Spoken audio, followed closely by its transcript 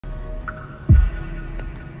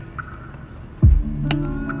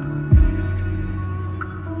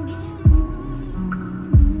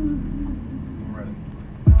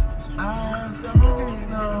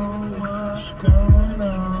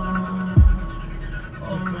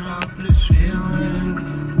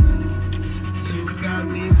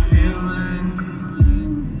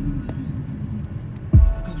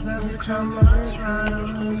time I try to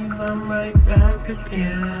leave, I'm right back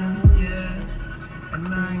again, yeah. And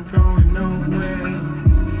I ain't going nowhere.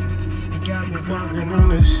 You got me walking on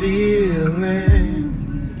the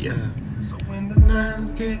ceiling, yeah. So when the times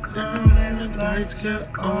get down and the lights get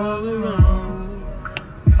all alone,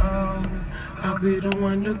 oh, I'll be the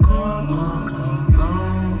one to call,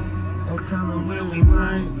 I'll tell them where we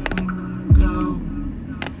might go.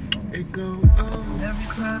 It go, oh.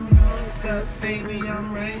 Every time you look up, baby,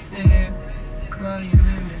 I'm right there, flying in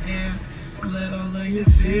the air. So let all of your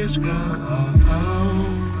fears go,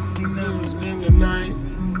 you never spend the night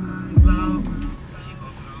low.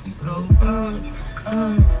 You go up,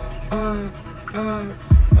 up, up, up, up,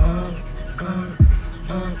 up, up,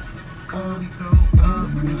 up. We go up,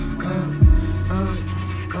 up, up, up,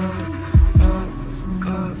 up, up,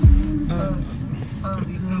 up, up.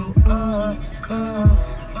 We go up, up,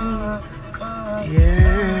 up, up.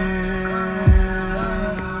 Yeah.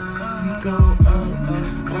 We go up, up, up.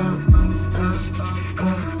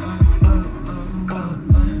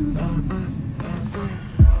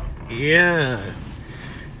 Yeah,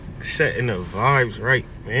 setting the vibes right,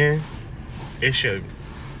 man. It's your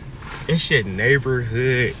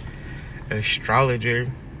neighborhood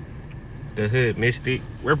astrologer, the Hood Mystic,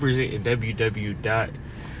 representing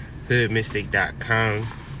www.hoodmystic.com.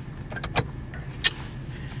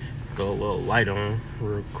 Go a little light on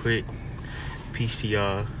real quick. Peace to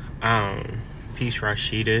y'all. Peace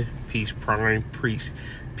Rashida, peace Prime,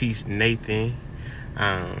 peace Nathan.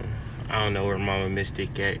 I don't know where Mama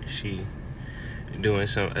Mystic at. She doing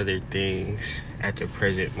some other things at the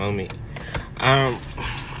present moment.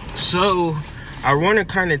 So I want to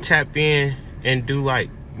kind of tap in and do like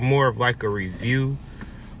more of like a review,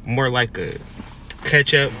 more like a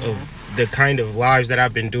catch up of the kind of lives that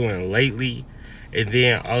I've been doing lately, and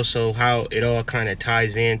then also how it all kind of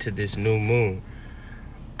ties into this new moon.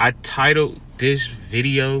 I titled this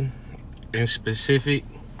video in specific,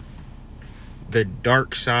 The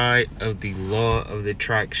Dark Side of the Law of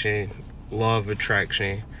Attraction,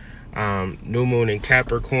 new moon in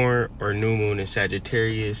Capricorn or new moon in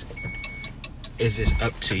Sagittarius. Is just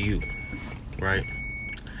up to you, right?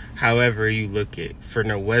 However you look at. For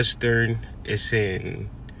the Western, it's in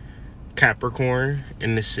Capricorn.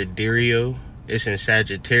 In the sidereal, it's in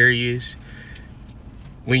Sagittarius.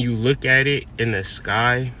 When you look at it in the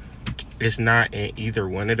sky, it's not in either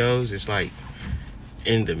one of those. It's like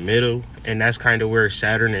in the middle, and that's kind of where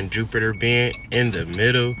Saturn and Jupiter being in the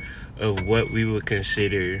middle of what we would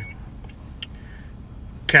consider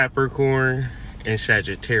Capricorn and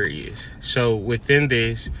Sagittarius. So within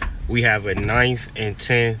this, we have a 9th and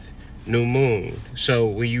 10th new moon. So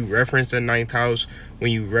when you reference the 9th house,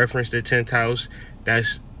 when you reference the 10th house,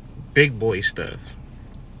 that's big boy stuff.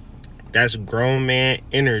 That's grown man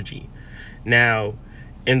energy. Now,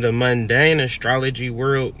 in the mundane astrology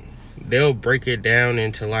world, they'll break it down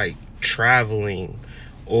into like traveling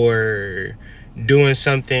or doing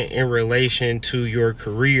something in relation to your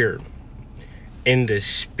career. In the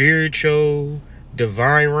spiritual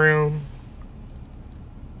divine realm,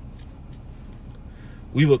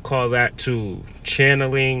 we would call that to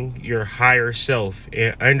channeling your higher self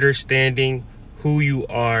and understanding who you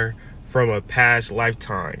are from a past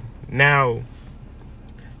lifetime. Now,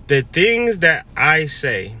 the things that I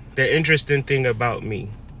say, the interesting thing about me,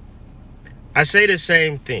 I say the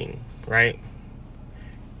same thing, right?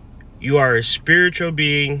 You are a spiritual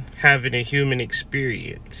being having a human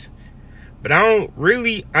experience. But I don't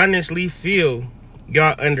really honestly feel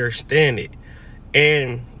y'all understand it.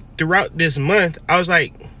 And throughout this month, I was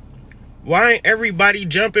like, why ain't everybody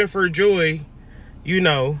jumping for joy, you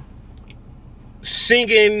know,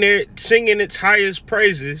 singing its highest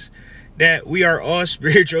praises that we are all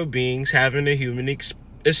spiritual beings having a human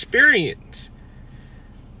experience?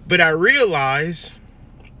 But I realize,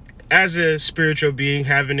 as a spiritual being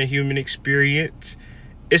having a human experience,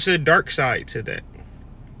 it's a dark side to that.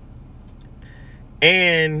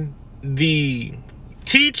 And the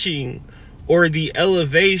teaching or the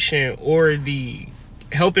elevation or the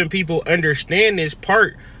helping people understand this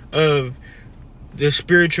part of the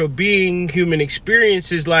spiritual being human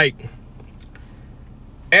experience is like,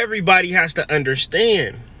 everybody has to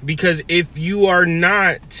understand. Because if you are in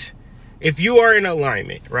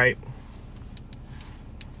alignment, right?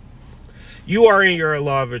 You are in your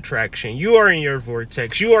law of attraction. You are in your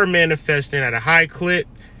vortex. You are manifesting at a high clip.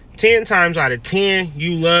 10 times out of 10,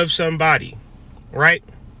 you love somebody, right?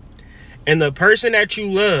 And the person that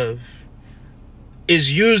you love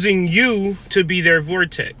is using you to be their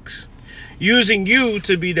vortex, using you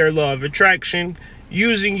to be their law of attraction,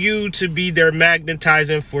 using you to be their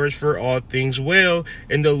magnetizing force for all things well,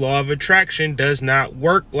 and the law of attraction does not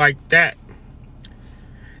work like that.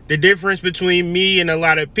 The difference between me and a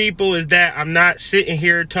lot of people is that I'm not sitting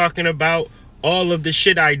here talking about all of the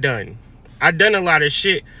shit I done. I done a lot of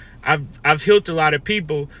shit. I've healed a lot of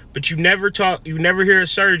people, but you never hear a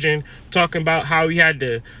surgeon talking about how he had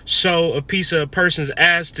to sew a piece of a person's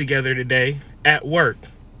ass together today at work.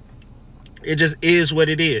 It just is what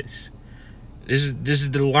it is. This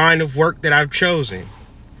is the line of work that I've chosen.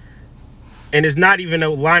 And it's not even a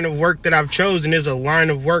line of work that I've chosen, it's a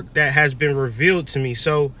line of work that has been revealed to me.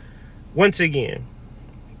 So once again,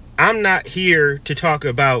 I'm not here to talk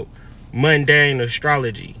about mundane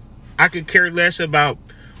astrology. I could care less about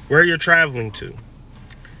where you're traveling to.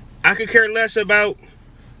 I could care less about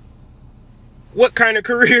what kind of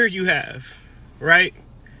career you have, right?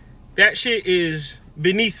 That shit is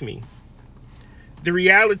beneath me. The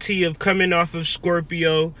reality of coming off of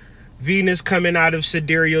Scorpio, Venus coming out of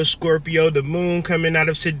Sidereal Scorpio, the moon coming out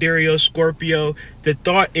of Sidereal Scorpio, the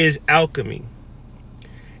thought is alchemy.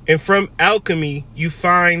 And from alchemy, you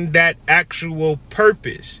find that actual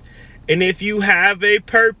purpose. And if you have a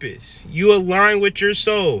purpose, you align with your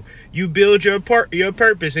soul, you build your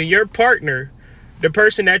purpose, and your partner, the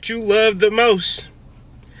person that you love the most,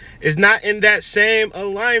 is not in that same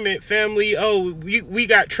alignment, family. Oh, we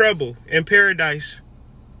got trouble in paradise.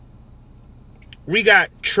 We got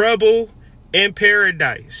trouble in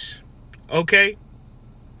paradise. Okay?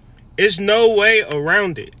 There's no way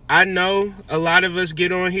around it. I know a lot of us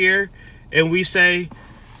get on here and we say,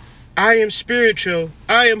 I am spiritual.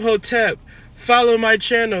 I am Hotep. Follow my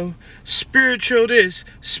channel. Spiritual this,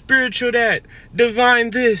 spiritual that,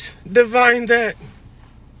 divine this, divine that.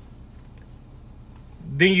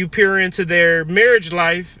 Then you peer into their marriage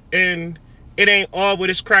life and it ain't all what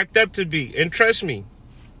it's cracked up to be. And trust me,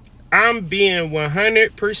 I'm being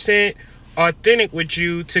 100% authentic with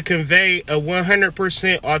you to convey a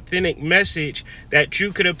 100% authentic message that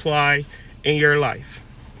you could apply in your life.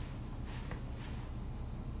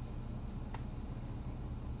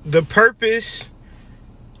 The purpose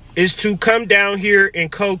is to come down here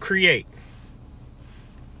and co-create.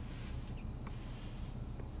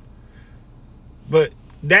 But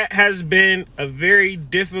that has been a very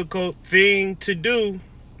difficult thing to do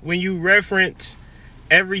when you reference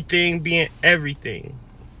everything being everything.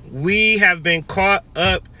 We have been caught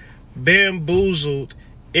up, bamboozled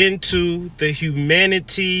into the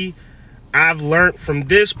humanity. I've learned from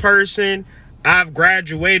this person. I've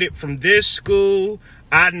graduated from this school.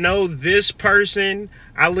 I know this person.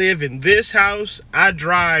 I live in this house. I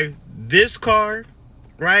drive this car,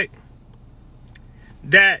 right?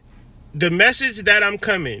 That the message that I'm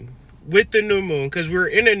coming with the new moon, because we're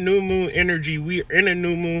in a new moon energy, we're in a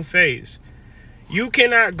new moon phase. You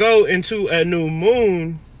cannot go into a new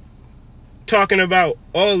moon talking about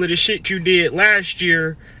all of the shit you did last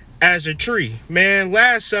year as a tree. Man,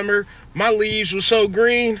 last summer, my leaves were so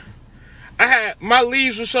green. My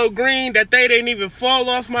leaves were so green that they didn't even fall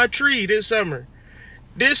off my tree this summer.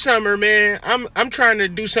 This summer, man, I'm trying to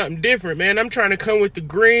do something different, man. I'm trying to come with the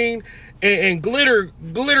green and glitter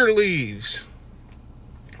leaves.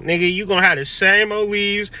 Nigga, you gonna have the same old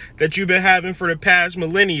leaves that you've been having for the past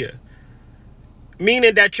millennia.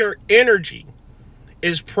 Meaning that your energy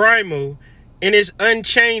is primal and is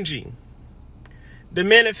unchanging. The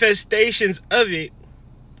manifestations of it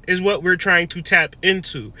is what we're trying to tap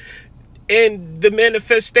into. And the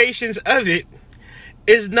manifestations of it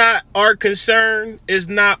is not our concern, is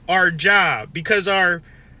not our job, because our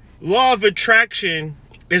law of attraction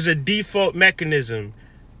is a default mechanism.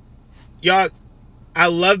 Y'all, I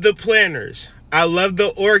love the planners. I love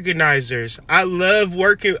the organizers. I love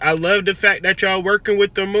the fact that y'all working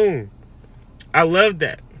with the moon. I love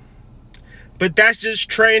that. But that's just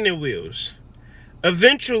training wheels.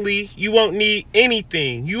 Eventually, you won't need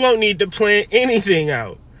anything. You won't need to plan anything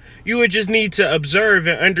out. You would just need to observe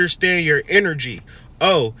and understand your energy.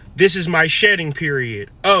 Oh, this is my shedding period.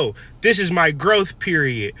 Oh, this is my growth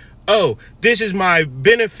period. Oh, this is my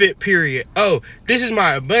benefit period. Oh, this is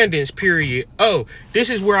my abundance period. Oh, this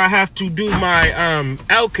is where I have to do my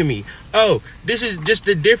alchemy. Oh, this is just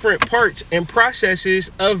the different parts and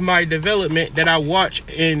processes of my development that I watch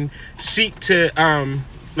and seek to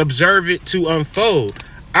observe it to unfold.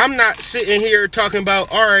 I'm not sitting here talking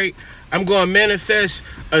about, all right, I'm going to manifest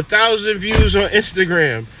 1,000 views on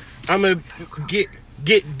Instagram. I'm going to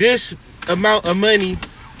get this amount of money.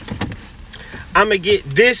 I'm going to get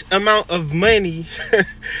this amount of money,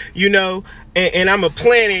 you know, and I'm going to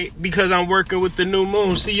plan it because I'm working with the new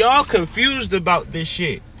moon. See, y'all confused about this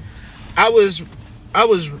shit. I was I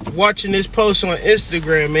was watching this post on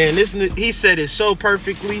Instagram, man. He said it so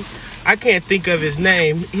perfectly. I can't think of his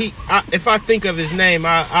name. If I think of his name,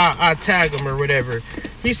 I tag him or whatever.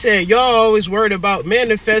 He said, y'all always worried about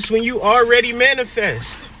manifest when you already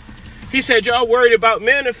manifest. He said, y'all worried about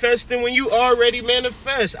manifesting when you already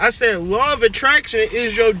manifest. I said, law of attraction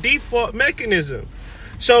is your default mechanism.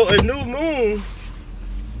 So a new moon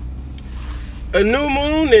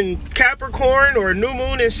in Capricorn or a new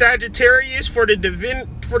moon in Sagittarius for the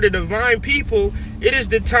divine people, it is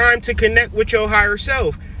the time to connect with your higher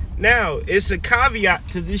self. Now, it's a caveat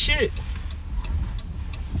to this shit.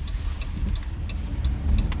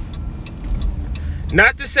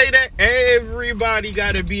 Not to say that everybody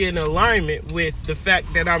got to be in alignment with the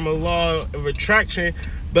fact that I'm a law of attraction,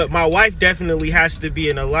 but my wife definitely has to be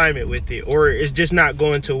in alignment with it, or it's just not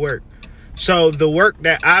going to work. So the work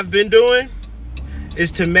that I've been doing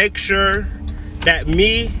is to make sure that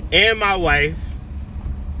me and my wife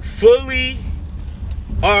fully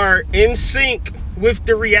are in sync with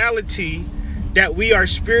the reality that we are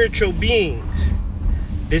spiritual beings.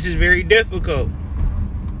 This is very difficult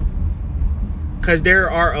because there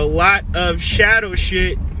are a lot of shadow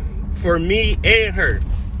shit for me and her.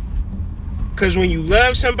 Because when you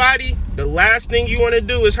love somebody, the last thing you want to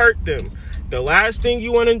do is hurt them. The last thing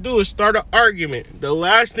you want to do is start an argument. The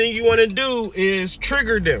last thing you want to do is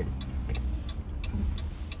trigger them.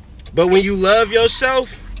 But when you love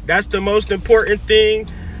yourself, that's the most important thing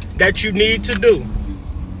that you need to do.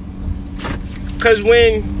 Because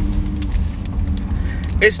when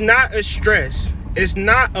it's not a stress, it's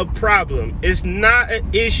not a problem, it's not an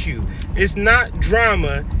issue, it's not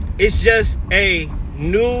drama, it's just a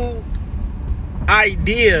new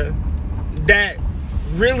idea that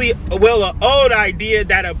really, well, an old idea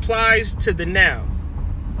that applies to the now.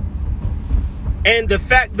 And the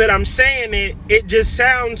fact that I'm saying it, it just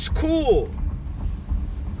sounds cool.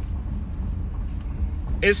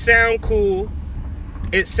 It sounds cool.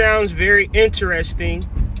 It sounds very interesting.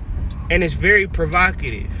 And it's very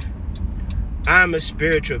provocative. I'm a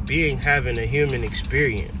spiritual being having a human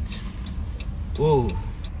experience. Ooh.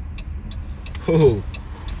 Ooh.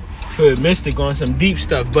 Good mystic on some deep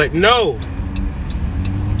stuff. But no.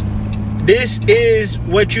 This is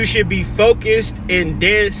what you should be focused and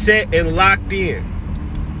dead set and locked in.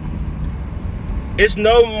 It's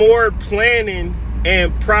no more planning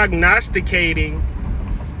and prognosticating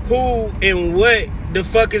who and what the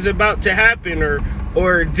fuck is about to happen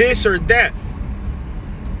or this or that.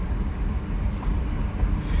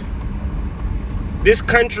 This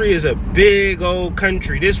country is a big old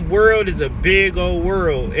country. This world is a big old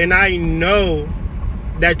world. And I know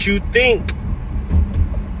that you think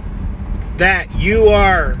that you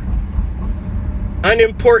are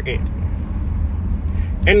unimportant.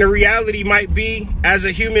 And the reality might be, as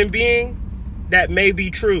a human being, that may be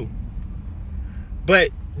true. But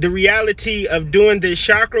the reality of doing this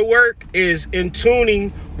chakra work is in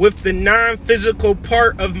tuning with the non-physical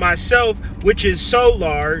part of myself, which is so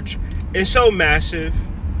large and so massive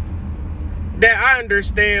that I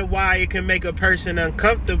understand why it can make a person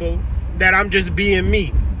uncomfortable that I'm just being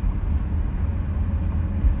me.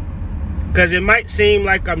 Because it might seem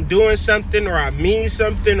like I'm doing something or I mean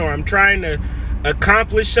something or I'm trying to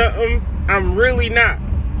accomplish something. I'm really not.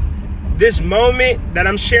 This moment that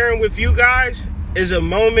I'm sharing with you guys is a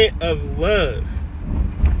moment of love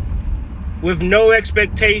with no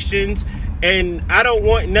expectations. And I don't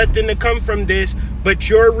want nothing to come from this but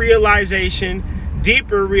your realization,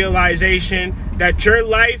 deeper realization, that your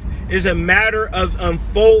life is a matter of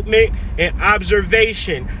unfoldment and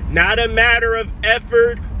observation, not a matter of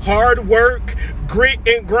effort, hard work, grit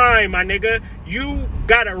and grind, my nigga. You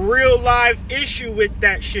got a real live issue with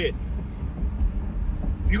that shit.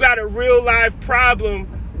 You got a real live problem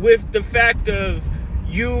with the fact of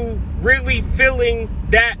you really feeling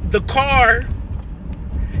that the car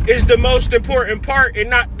is the most important part and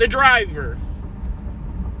not the driver.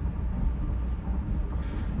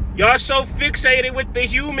 Y'all so fixated with the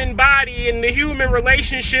human body and the human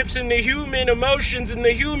relationships and the human emotions and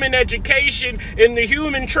the human education and the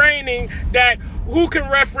human training that who can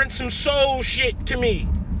reference some soul shit to me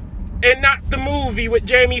and not the movie with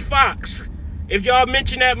Jamie Foxx. If y'all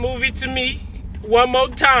mention that movie to me one more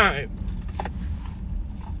time,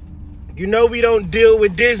 you know we don't deal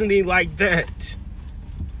with Disney like that.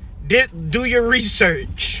 Do your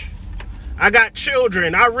research. I got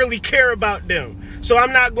children. I really care about them. So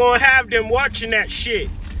I'm not going to have them watching that shit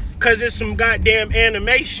because it's some goddamn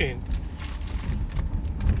animation.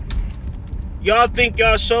 Y'all think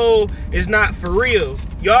y'all soul is not for real.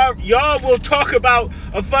 Y'all will talk about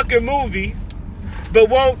a fucking movie, but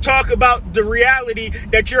won't talk about the reality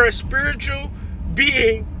that you're a spiritual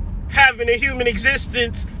being having a human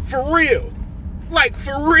existence for real. Like,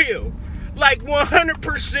 for real. Like,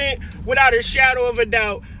 100% without a shadow of a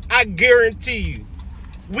doubt, I guarantee you,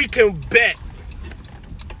 we can bet.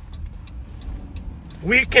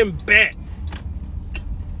 We can bet.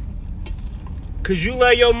 Because you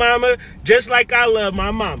love your mama just like I love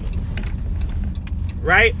my mama.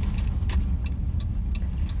 Right?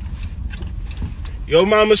 Your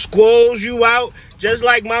mama squalls you out just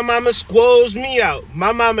like my mama squalls me out.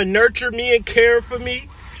 My mama nurtured me and cared for me.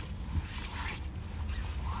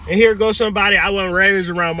 And here goes somebody, I wasn't raised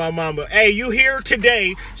around my mama. Hey, you here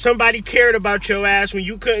today, somebody cared about your ass when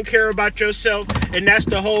you couldn't care about yourself, and that's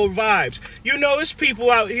the whole vibes. You know, it's people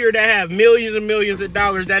out here that have millions and millions of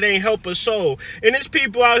dollars that ain't help a soul. And it's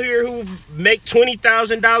people out here who make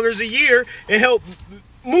 $20,000 a year and help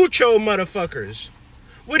mucho motherfuckers.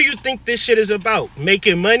 What do you think this shit is about?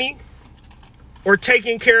 Making money? Or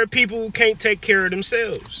taking care of people who can't take care of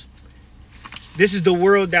themselves? This is the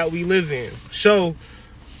world that we live in. So,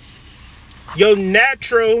 your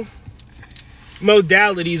natural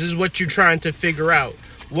modalities is what you're trying to figure out.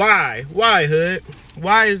 Why? Why, Hood?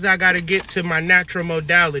 Why is I gotta get to my natural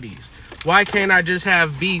modalities? Why can't I just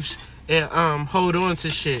have beefs and hold on to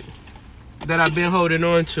shit that I've been holding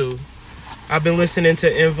on to? I've been listening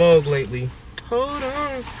to En Vogue lately. Hold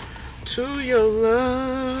on to your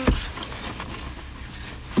love.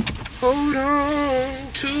 Hold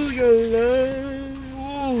on to your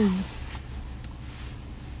love. Ooh.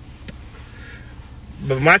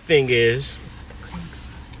 But my thing is,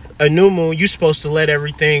 a new moon, you're supposed to let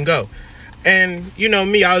everything go. And, you know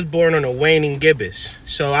me, I was born on a waning gibbous.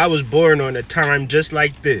 So I was born on a time just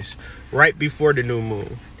like this, right before the new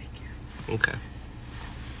moon. Thank you. Okay.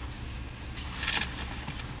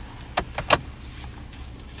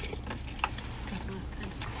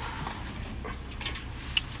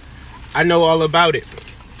 I know all about it.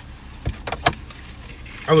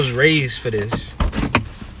 I was raised for this.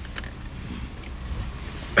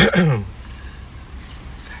 Sorry,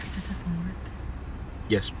 does this one work?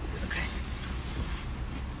 Yes. Okay.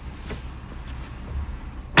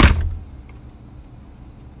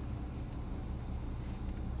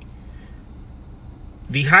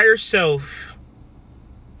 The higher self.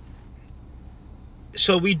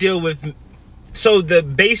 So we deal with. So the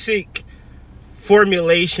basic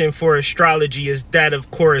formulation for astrology is that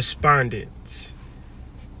of correspondence.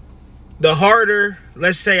 The harder,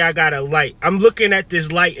 let's say I got a light. I'm looking at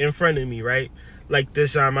this light in front of me, right? Like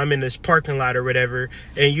this, I'm in this parking lot or whatever.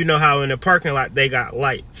 And you know how in a parking lot, they got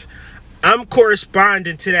lights. I'm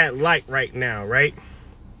corresponding to that light right now, right?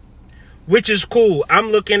 Which is cool. I'm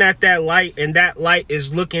looking at that light and that light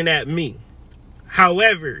is looking at me.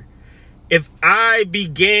 However, if I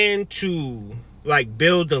began to like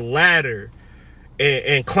build a ladder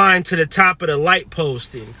and climb to the top of the light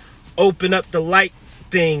post and open up the light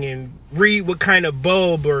thing and read what kind of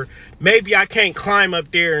bulb, or maybe I can't climb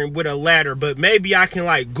up there and with a ladder, but maybe I can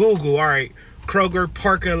like Google, all right, Kroger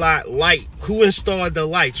parking lot light. Who installed the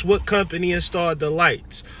lights? What company installed the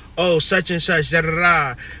lights? Oh, such and such, da da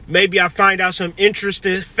da. Maybe I find out some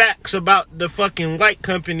interesting facts about the fucking light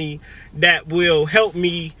company that will help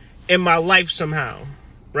me in my life somehow,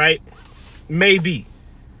 right? Maybe.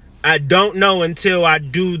 I don't know until I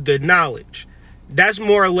do the knowledge. That's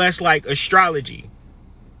more or less like astrology.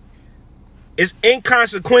 It's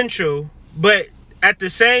inconsequential, but at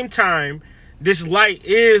the same time, this light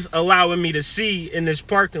is allowing me to see in this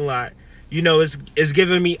parking lot. You know, it's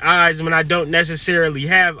giving me eyes when I don't necessarily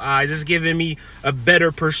have eyes. It's giving me a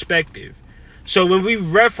better perspective. So when we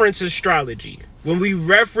reference astrology, when we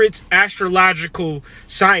reference astrological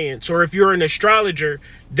science, or if you're an astrologer,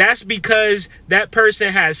 that's because that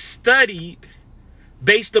person has studied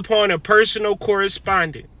based upon a personal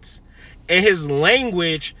correspondence. And his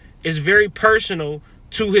language is very personal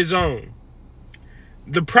to his own.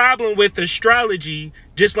 The problem with astrology,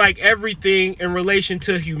 just like everything in relation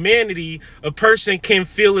to humanity, a person can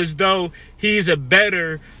feel as though he's a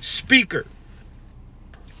better speaker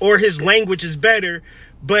or his language is better.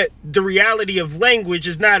 But the reality of language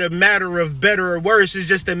is not a matter of better or worse. It's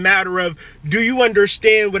just a matter of, do you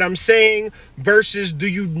understand what I'm saying versus do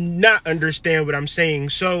you not understand what I'm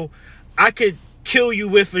saying? So I could kill you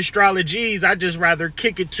with astrologies. I just rather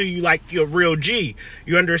kick it to you like you're a real G.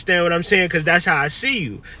 You understand what I'm saying? Because that's how I see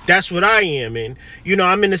you. That's what I am. And, you know,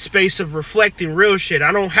 I'm in the space of reflecting real shit.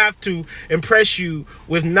 I don't have to impress you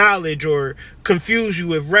with knowledge or confuse you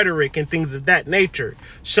with rhetoric and things of that nature.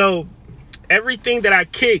 So everything that I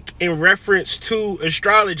kick in reference to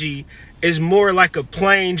astrology is more like a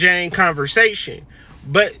plain Jane conversation.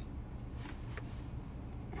 But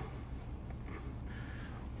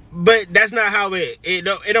But that's not how it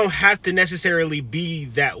don't have to necessarily be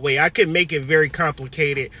that way. I can make it very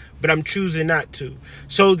complicated, but I'm choosing not to.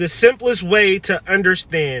 So the simplest way to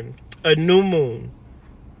understand a new moon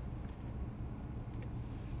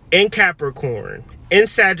in Capricorn, in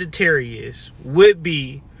Sagittarius, would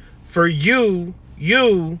be for you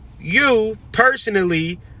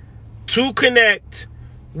personally to connect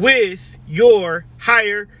with your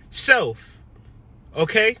higher self.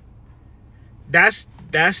 Okay? That's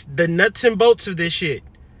the nuts and bolts of this shit.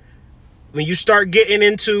 When you start getting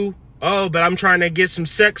into, oh, but I'm trying to get some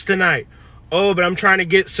sex tonight. Oh, but I'm trying to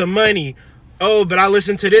get some money. Oh, but I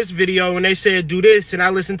listened to this video and they said do this, and I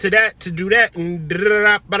listened to that to do that, and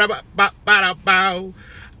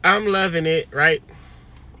I'm loving it, right?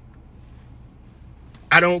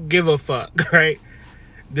 I don't give a fuck, right?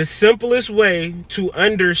 The simplest way to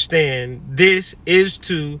understand this is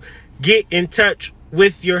to get in touch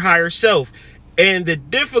with your higher self. And the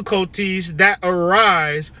difficulties that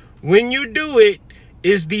arise when you do it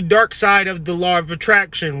is the dark side of the law of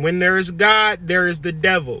attraction. When there is God, there is the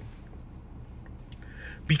devil.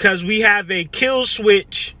 Because we have a kill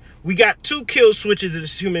switch. We got two kill switches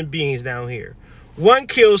as human beings down here. One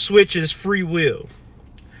kill switch is free will.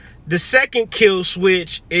 The second kill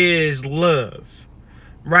switch is love,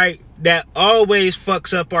 right? That always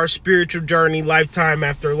fucks up our spiritual journey lifetime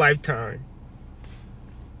after lifetime.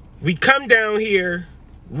 We come down here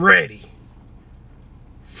ready,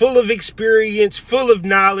 full of experience, full of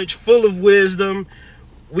knowledge, full of wisdom.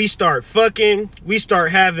 We start fucking, we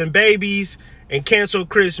start having babies, and cancel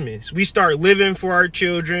Christmas. We start living for our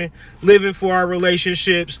children, living for our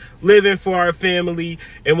relationships, living for our family.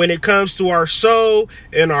 And when it comes to our soul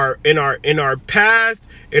and our path,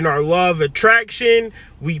 in our law of attraction,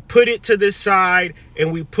 we put it to the side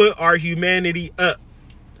and we put our humanity up.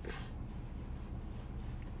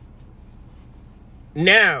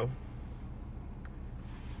 Now,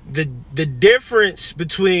 the difference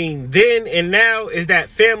between then and now is that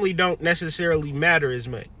family don't necessarily matter as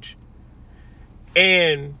much.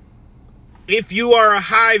 And if you are a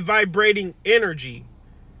high vibrating energy,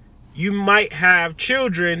 you might have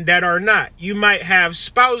children that are not. You might have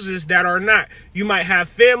spouses that are not. You might have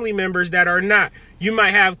family members that are not. You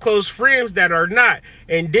might have close friends that are not.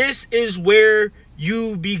 And this is where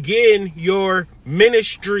you begin your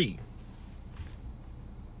ministry.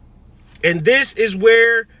 And this is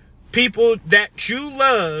where people that you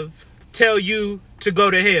love tell you to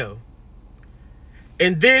go to hell.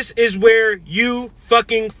 And this is where you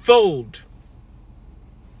fucking fold.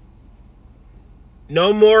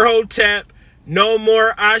 No more Hotep, no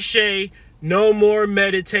more Ashe, no more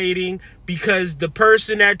meditating, because the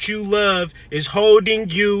person that you love is holding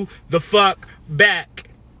you the fuck back.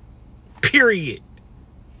 Period.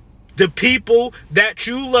 The people that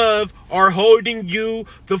you love are holding you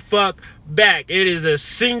the fuck back. It is a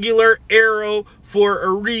singular arrow for a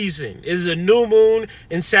reason. It is a new moon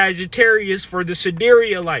in Sagittarius for the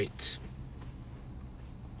Siderealites.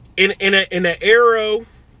 In an arrow,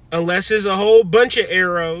 unless there's a whole bunch of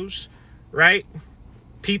arrows, right?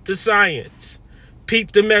 Peep the science.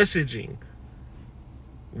 Peep the messaging.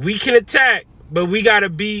 We can attack, but we gotta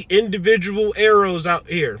be individual arrows out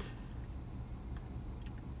here.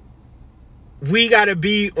 We gotta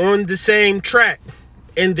be on the same track.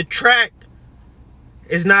 And the track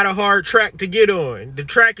is not a hard track to get on. The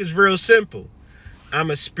track is real simple.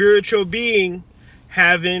 I'm a spiritual being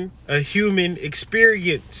having a human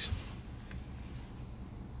experience.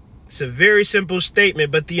 It's a very simple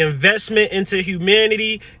statement, but the investment into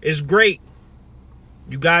humanity is great.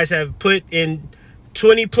 You guys have put in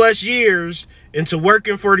 20 plus years into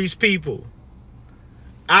working for these people.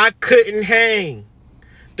 I couldn't hang.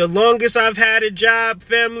 The longest I've had a job,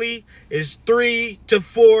 family, is 3 to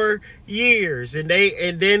 4 years. And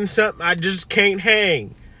then something, I just can't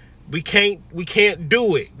hang. We can't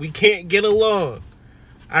do it. We can't get along.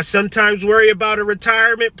 I sometimes worry about a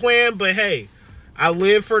retirement plan, but hey, I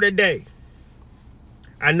live for the day.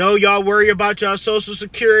 I know y'all worry about y'all Social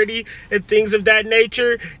Security and things of that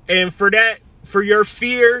nature. And for that, for your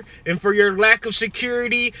fear and for your lack of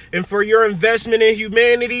security and for your investment in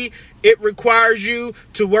humanity, it requires you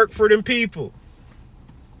to work for them people.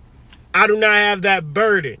 I do not have that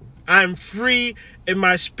burden. I'm free in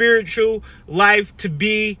my spiritual life to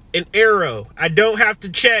be an arrow. I don't have to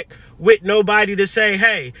check with nobody to say,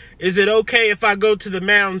 hey, is it okay if I go to the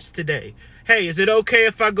mountains today? Hey, is it okay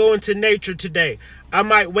if I go into nature today? I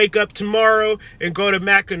might wake up tomorrow and go to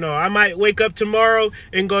Mackinac. I might wake up tomorrow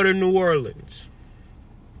and go to New Orleans.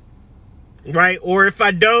 Right? Or if I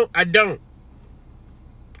don't, I don't.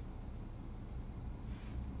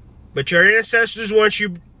 But your ancestors want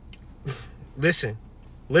you... Listen,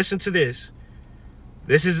 listen to this.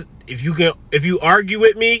 This is, if you argue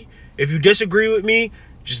with me, if you disagree with me,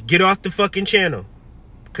 just get off the fucking channel.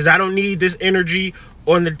 Because I don't need this energy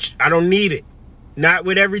I don't need it. Not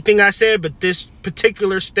with everything I said, but this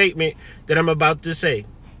particular statement that I'm about to say.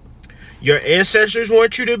 Your ancestors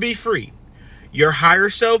want you to be free. Your higher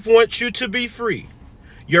self wants you to be free.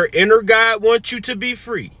 Your inner God wants you to be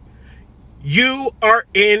free. You are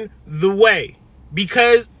in the way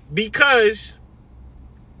because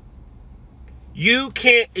you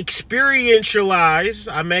can't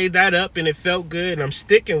experientialize. I made that up and it felt good and I'm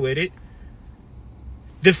sticking with it.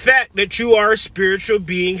 The fact that you are a spiritual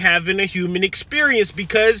being having a human experience,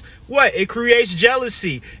 because what? It creates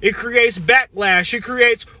jealousy. It creates backlash. It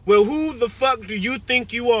creates, well, who the fuck do you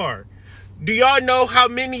think you are? Do y'all know how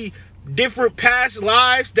many different past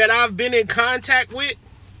lives that I've been in contact with?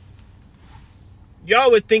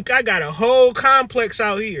 Y'all would think I got a whole complex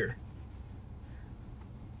out here.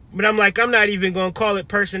 But I'm like, I'm not even going to call it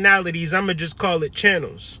personalities. I'm going to just call it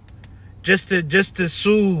channels. Just to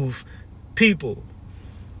soothe people.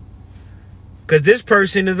 Because this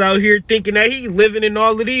person is out here thinking that he living in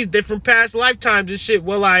all of these different past lifetimes and shit.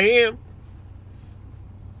 Well, I am.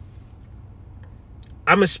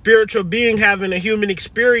 I'm a spiritual being having a human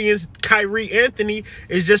experience. Kyrie Anthony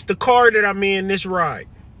is just the car that I'm in this ride.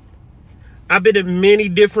 I've been in many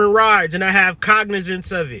different rides and I have cognizance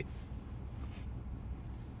of it.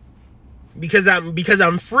 Because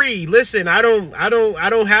I'm free. Listen, I don't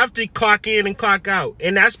have to clock in and clock out.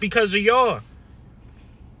 And that's because of y'all.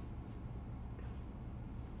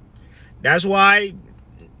 That's why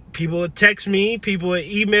people would text me, people would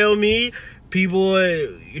email me, people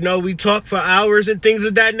would, we talk for hours and things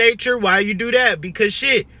of that nature. Why you do that? Because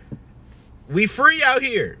shit, we free out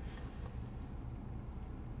here.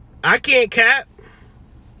 I can't cap.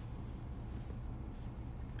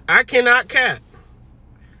 I cannot cap.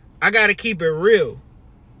 I gotta keep it real.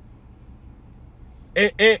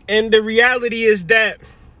 And the reality is that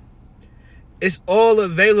it's all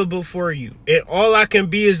available for you. And all I can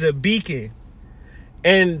be is a beacon.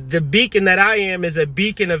 And the beacon that I am is a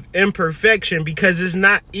beacon of imperfection, because it's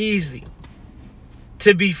not easy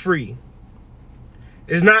to be free.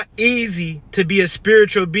 It's not easy to be a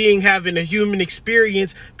spiritual being having a human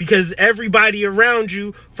experience, because everybody around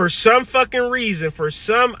you, for some fucking reason, for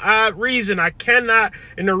some odd reason, I cannot,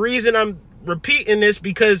 and the reason I'm repeating this,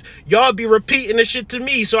 because y'all be repeating this shit to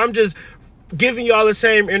me, so I'm just giving y'all the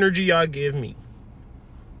same energy y'all give me.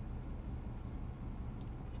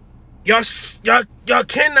 Y'all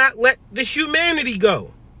cannot let the humanity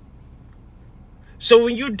go. So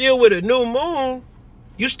when you deal with a new moon,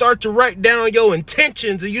 you start to write down your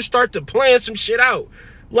intentions and you start to plan some shit out.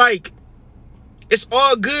 Like, it's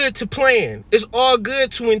all good to plan. It's all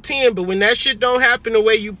good to intend. But when that shit don't happen the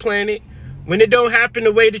way you plan it, when it don't happen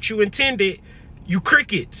the way that you intended, you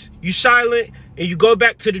crickets. You silent and you go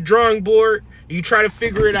back to the drawing board and you try to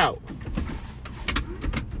figure it out.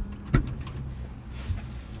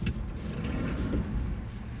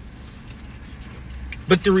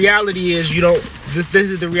 But the reality is this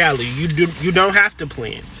is the reality. You don't have to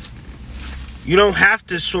plan. You don't have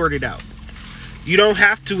to sort it out. You don't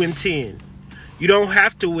have to intend. You don't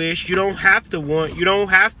have to wish. You don't have to want. You don't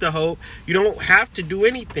have to hope. You don't have to do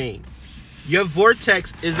anything. Your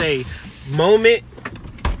vortex is a moment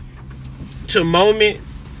to moment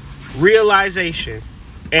realization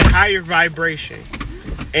and higher vibration.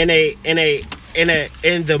 And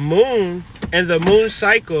the moon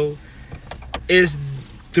cycle is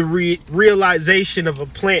the realization of a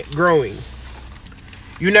plant growing.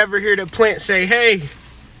 You never hear the plant say, hey,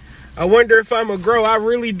 I wonder if I'm gonna grow. I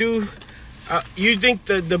really do. You think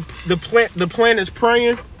the plant is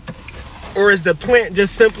praying? Or is the plant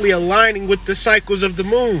just simply aligning with the cycles of the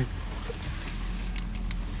moon?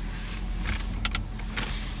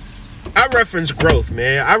 I reference growth,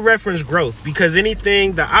 man. I reference growth because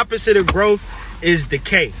the opposite of growth is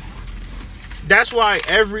decay. That's why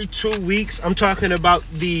every 2 weeks I'm talking about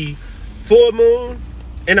the full moon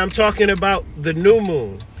and I'm talking about the new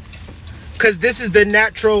moon. Because this is the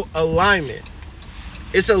natural alignment.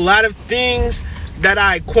 It's a lot of things that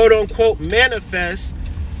I quote unquote manifest,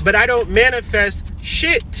 but I don't manifest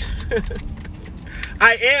shit.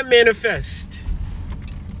 I am manifest.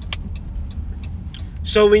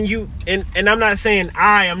 So when you, and I'm not saying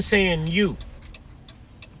I'm saying you.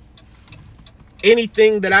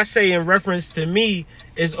 Anything that I say in reference to me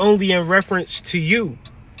is only in reference to you.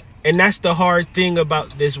 And that's the hard thing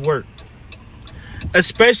about this work.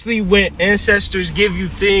 Especially when ancestors give you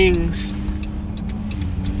things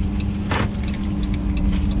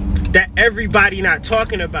that everybody not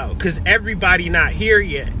talking about. Because everybody not here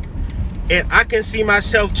yet. And I can see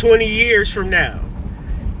myself 20 years from now.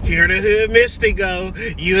 Hear the Hood Mystic go,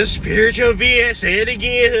 you a spiritual being. Say it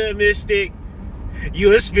again, Hood Mystic.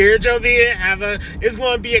 You a spiritual being. It's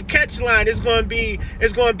going to be a catchline. It's going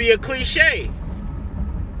to be a cliche.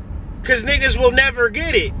 Because niggas will never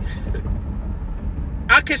get it.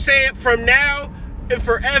 I can say it from now and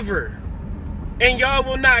forever. And y'all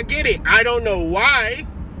will not get it. I don't know why.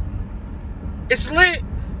 It's lit.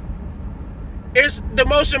 It's the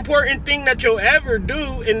most important thing that you'll ever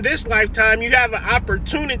do in this lifetime. You have an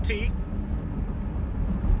opportunity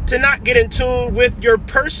to not get in tune with your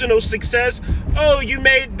personal success. Oh, you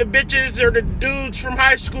made the bitches or the dudes from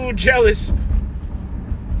high school jealous.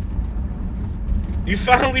 You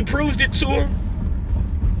finally proved it to them.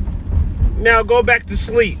 Now go back to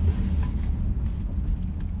sleep.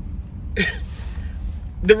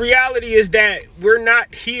 The reality is that we're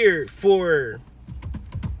not here for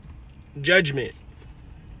judgment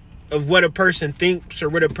of what a person thinks or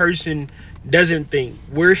what a person doesn't think.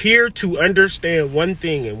 We're here to understand one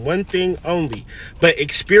thing and one thing only, but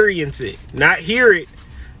experience it, not hear it,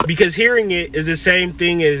 because hearing it is the same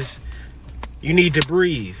thing as you need to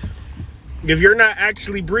breathe. If you're not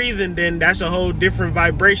actually breathing, then that's a whole different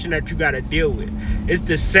vibration that you got to deal with. It's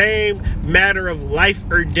the same matter of life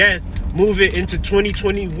or death moving into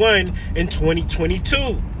 2021 and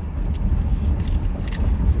 2022.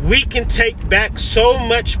 We can take back so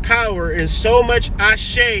much power and so much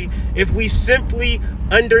ashe if we simply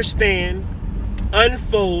understand,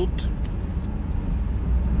 unfold,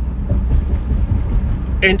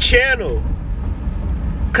 and channel.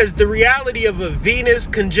 Because the reality of a Venus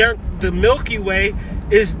conjunct the Milky Way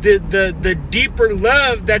is the deeper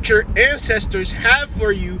love that your ancestors have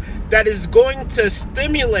for you that is going to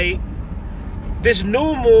stimulate this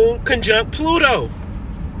new moon conjunct Pluto.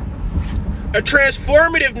 A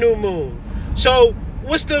transformative new moon. So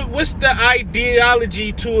what's the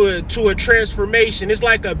ideology to a transformation? It's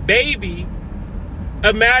like a baby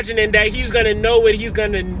imagining that he's gonna know what he's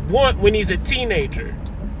gonna want when he's a teenager.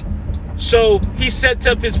 So he sets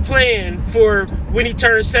up his plan for when he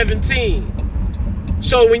turns 17.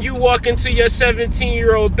 So when you walk into your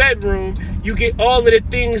 17-year-old bedroom, you get all of the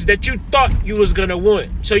things that you thought you was gonna want.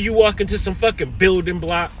 So you walk into some fucking building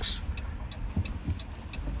blocks.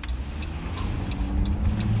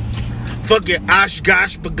 Fucking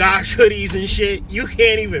Oshkosh Bagosh hoodies and shit. You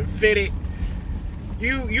can't even fit it.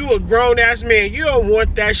 You a grown-ass man. You don't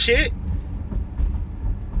want that shit.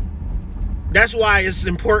 That's why it's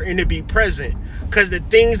important to be present. Because the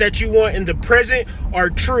things that you want in the present are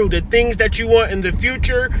true. The things that you want in the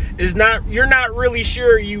future is not, you're not really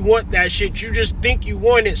sure you want that shit. You just think you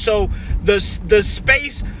want it. So the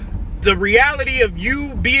space, the reality of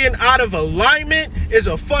you being out of alignment is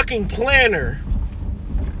a fucking planner.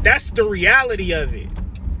 That's the reality of it.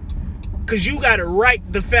 Because you got to write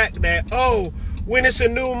the fact that, oh, when it's a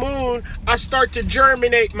new moon, I start to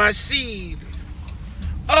germinate my seed.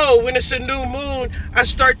 Oh, when it's a new moon, I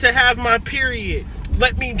start to have my period.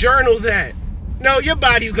 Let me journal that. No, your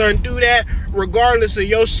body's going to do that regardless of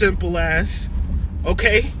your simple ass.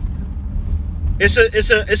 Okay?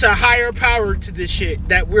 It's a higher power to this shit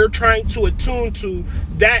that we're trying to attune to.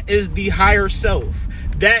 That is the higher self.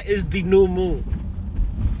 That is the new moon.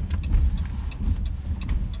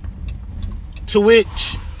 To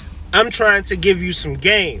which I'm trying to give you some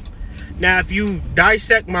game. Now, if you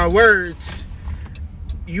dissect my words,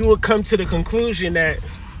 you will come to the conclusion that,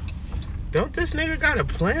 don't this nigga got a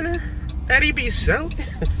planner that he be selling?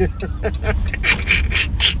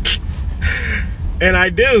 And I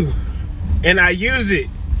do. And I use it.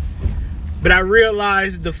 But I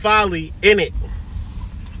realize the folly in it.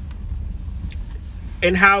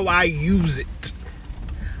 And how I use it.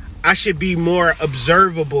 I should be more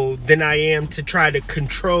observable than I am to try to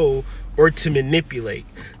control or to manipulate.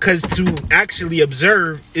 Because to actually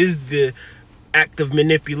observe is the act of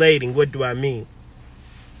manipulating. What do I mean?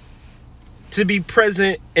 To be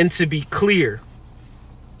present and to be clear.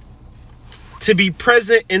 To be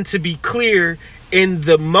present and to be clear in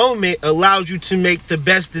the moment allows you to make the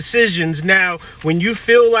best decisions. Now, when you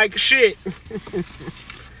feel like shit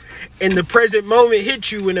and the present moment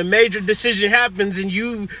hits you and a major decision happens and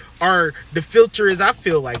you are, the filter is, I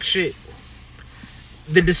feel like shit.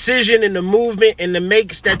 The decision and the movement and the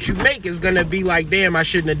makes that you make is going to be like, damn, I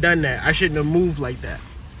shouldn't have done that. I shouldn't have moved like that.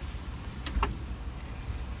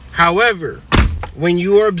 However, when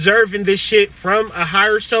you are observing this shit from a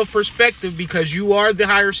higher self perspective, because you are the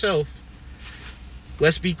higher self,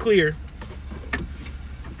 let's be clear.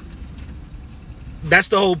 That's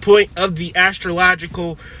the whole point of the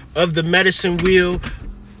astrological, of the medicine wheel.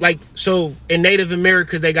 Like, so in Native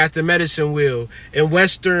America, they got the medicine wheel. In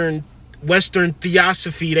Western Western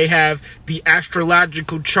theosophy, they have the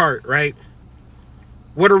astrological chart, right?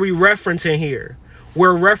 What are we referencing here?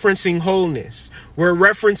 We're referencing wholeness. We're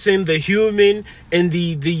referencing the human and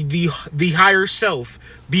the higher self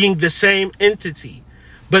being the same entity,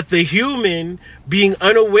 but the human being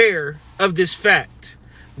unaware of this fact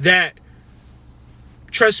that,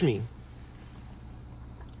 trust me,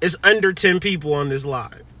 it's under 10 people on this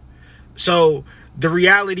live. So the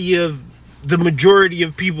reality of the majority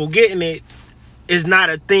of people getting it is not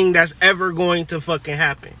a thing that's ever going to fucking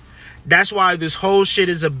happen. That's why this whole shit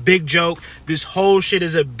is a big joke. This whole shit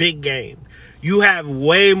is a big game. You have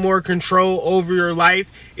way more control over your life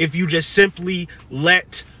if you just simply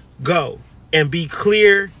let go and be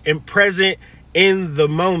clear and present in the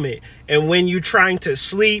moment. And when you're trying to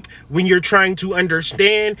sleep, when you're trying to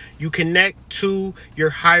understand, you connect to your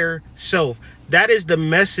higher self. That is the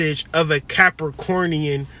message of a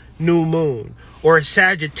Capricornian new moon, or a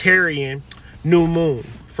Sagittarian new moon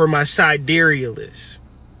for my siderealists.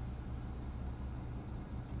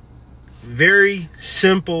 Very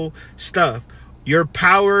simple stuff. Your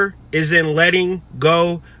power is in letting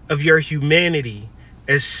go of your humanity.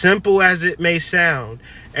 As simple as it may sound,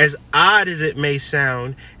 as odd as it may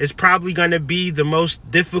sound, it's probably going to be the most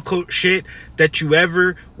difficult shit that you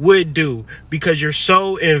ever would do, because you're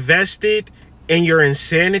so invested in your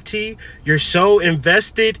insanity. You're so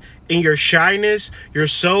invested in your shyness. You're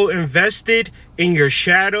so invested in your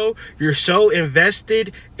shadow. You're so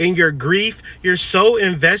invested in your grief. You're so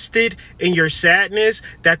invested in your sadness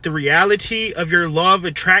that the reality of your law of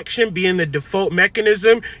attraction being the default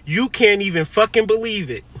mechanism, you can't even fucking believe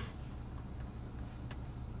it.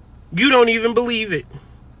 You don't even believe it.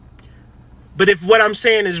 But if what I'm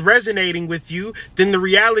saying is resonating with you, then the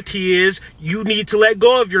reality is you need to let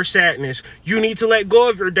go of your sadness. You need to let go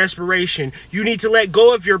of your desperation. You need to let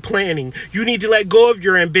go of your planning. You need to let go of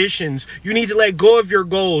your ambitions. You need to let go of your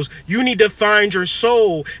goals. You need to find your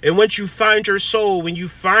soul. And once you find your soul, when you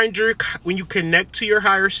connect to your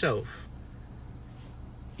higher self,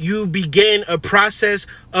 you begin a process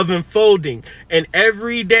of unfolding. And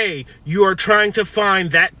every day you are trying to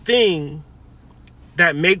find that thing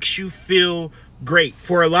that makes you feel great.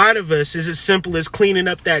 For a lot of us, it's as simple as cleaning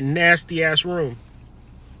up that nasty ass room,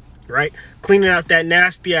 right? Cleaning out that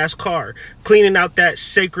nasty ass car, cleaning out that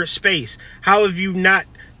sacred space. How have you not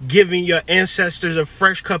given your ancestors a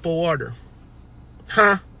fresh cup of water?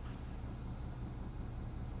 Huh?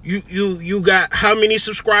 You got how many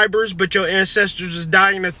subscribers, but your ancestors is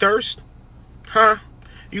dying of thirst? Huh?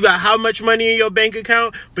 You got how much money in your bank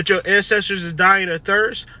account, but your ancestors is dying of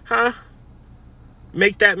thirst? Huh?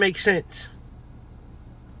 Make that make sense.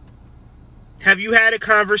 Have you had a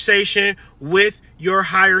conversation with your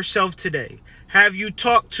higher self today? Have you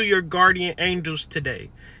talked to your guardian angels today?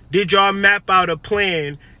 Did y'all map out a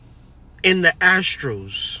plan in the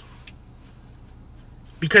astrals?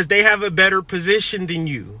 Because they have a better position than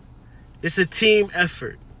you. It's a team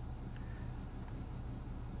effort.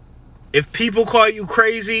 If people call you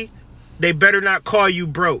crazy, they better not call you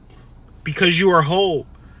broke, because you are whole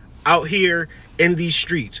out here in these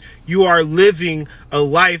streets. You are living a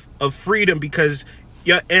life of freedom because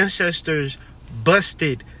your ancestors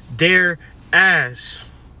busted their ass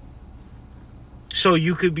so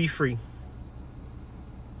you could be free.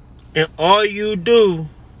 And all you do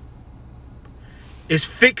is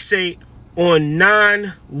fixate on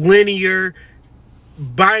non-linear,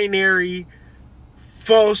 binary,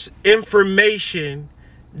 false information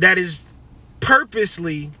that is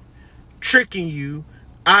purposely tricking you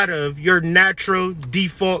out of your natural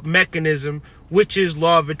default mechanism, which is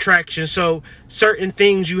law of attraction. So certain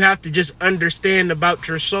things you have to just understand about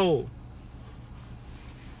your soul.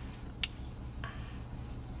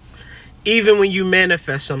 Even when you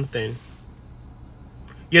manifest something,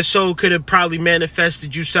 your soul could have probably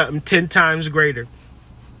manifested you something 10 times greater.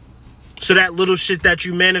 So that little shit that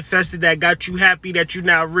you manifested that got you happy, that you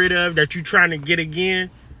now rid of, that you trying to get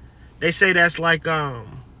again, they say that's like,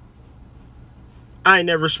 I ain't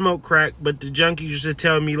never smoked crack, but the junkies used to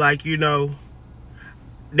tell me, like, you know,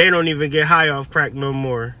 they don't even get high off crack no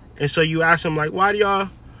more. And so you ask them, like, why do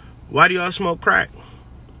y'all smoke crack?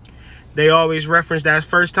 They always reference that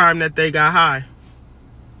first time that they got high.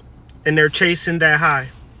 And they're chasing that high.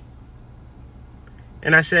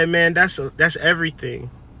 And I said, man, that's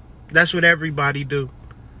everything. That's what everybody do.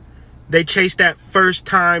 They chase that first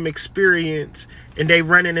time experience, and they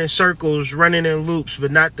running in circles, running in loops,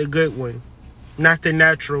 but not the good one. Not the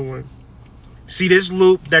natural one. See, this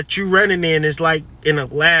loop that you running in is like in a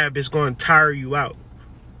lab. It's going to tire you out.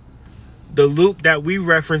 The loop that we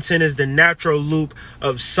reference in is the natural loop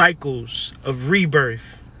of cycles of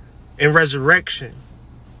rebirth and resurrection.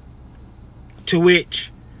 to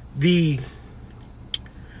which the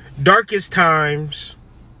darkest times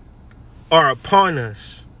are upon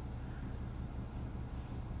us.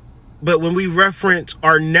 But when we reference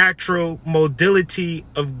our natural modality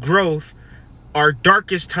of growth, our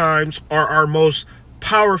darkest times are our most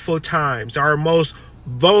powerful times, our most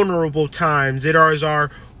vulnerable times. It is our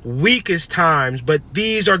weakest times, but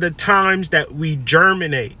these are the times that we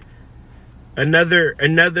germinate. Another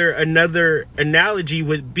analogy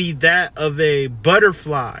would be that of a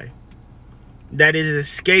butterfly that is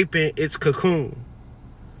escaping its cocoon.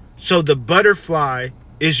 So the butterfly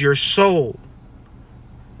is your soul.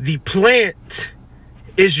 The plant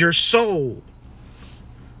is your soul.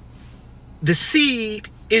 The seed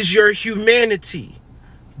is your humanity.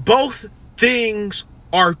 Both things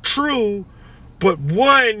are true, but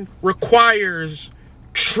one requires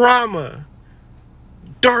trauma,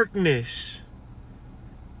 darkness,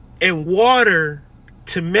 and water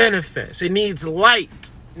to manifest. It needs light,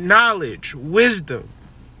 knowledge, wisdom,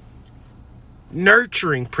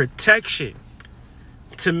 nurturing, protection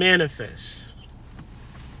to manifest.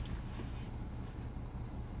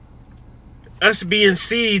 Us being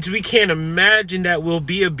seeds, we can't imagine that we'll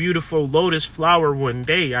be a beautiful lotus flower one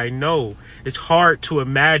day. I know it's hard to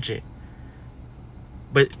imagine,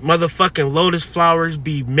 but motherfucking lotus flowers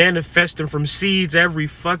be manifesting from seeds every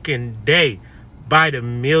fucking day by the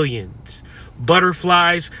millions.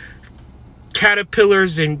 Butterflies,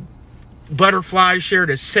 caterpillars, and butterflies share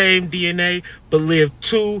the same DNA, but live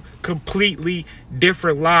two completely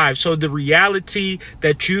different lives. So the reality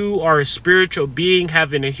that you are a spiritual being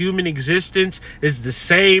having a human existence is the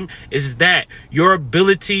same as that. Your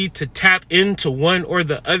ability to tap into one or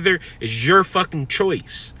the other is your fucking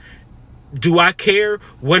choice. Do I care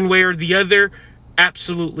one way or the other?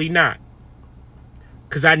 Absolutely not.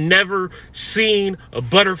 Because I never seen a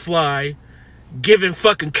butterfly giving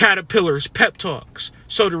fucking caterpillars pep talks.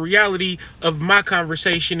 So the reality of my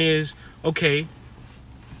conversation is, okay,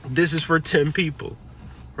 this is for 10 people,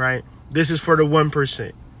 right? This is for the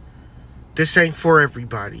 1%. This ain't for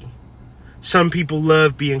everybody. Some people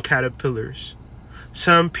love being caterpillars.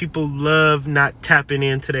 Some people love not tapping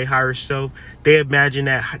into their higher self. They imagine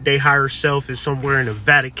that their higher self is somewhere in the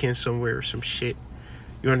Vatican somewhere or some shit.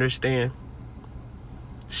 You understand?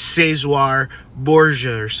 Cesar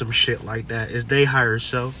Borgia or some shit like that is their higher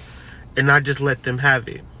self. And I just let them have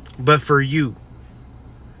it. But for you,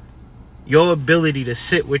 your ability to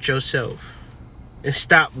sit with yourself and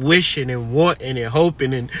stop wishing and wanting and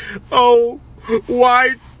hoping and, oh,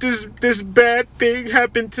 why does this bad thing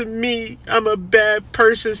happen to me? I'm a bad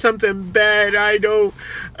person, something bad. I don't,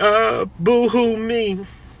 boo-hoo me.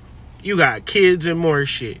 You got kids and more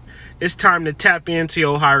shit. It's time to tap into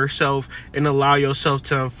your higher self and allow yourself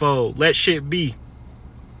to unfold. Let shit be.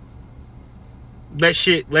 Let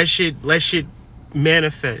shit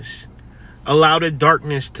manifest. Allow the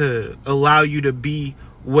darkness to allow you to be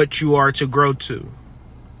what you are to grow to.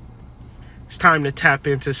 It's time to tap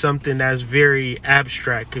into something that's very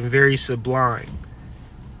abstract and very sublime.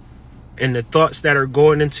 And the thoughts that are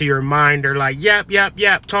going into your mind are like, yap, yap,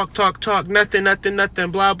 yap, talk, talk, talk, nothing, nothing,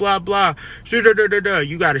 nothing, blah, blah, blah. You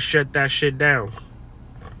got to shut that shit down.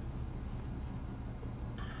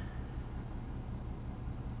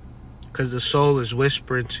 Because the soul is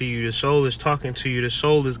whispering to you. The soul is talking to you. The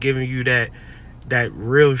soul is giving you that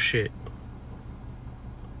real shit.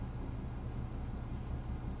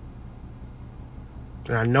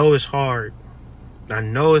 And I know it's hard. I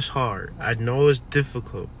know it's hard. I know it's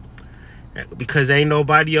difficult. Because ain't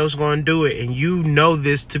nobody else going to do it. And you know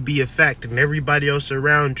this to be a fact. And everybody else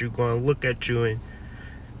around you going to look at you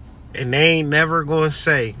and they ain't never going to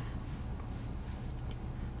say,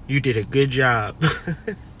 you did a good job.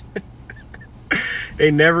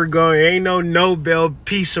 Ain't no Nobel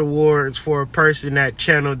Peace Awards for a person that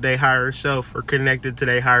channeled their higher self or connected to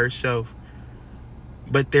their higher self.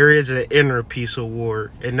 But there is an inner peace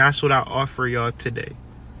award, and that's what I offer y'all today.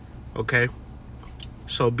 Okay?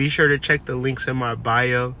 So be sure to check the links in my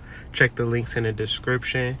bio. Check the links in the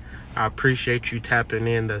description. I appreciate you tapping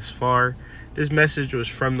in thus far. This message was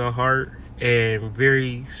from the heart and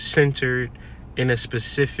very centered in a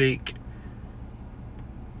specific,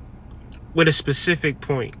 with a specific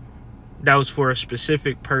point. That was for a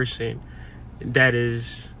specific person that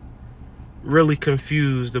is really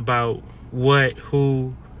confused about what,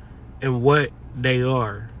 who, and what they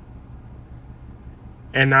are.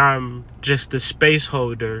 And I'm just the space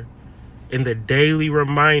holder and the daily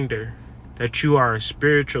reminder that you are a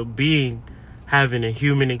spiritual being having a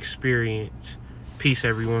human experience. Peace,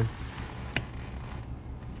 everyone.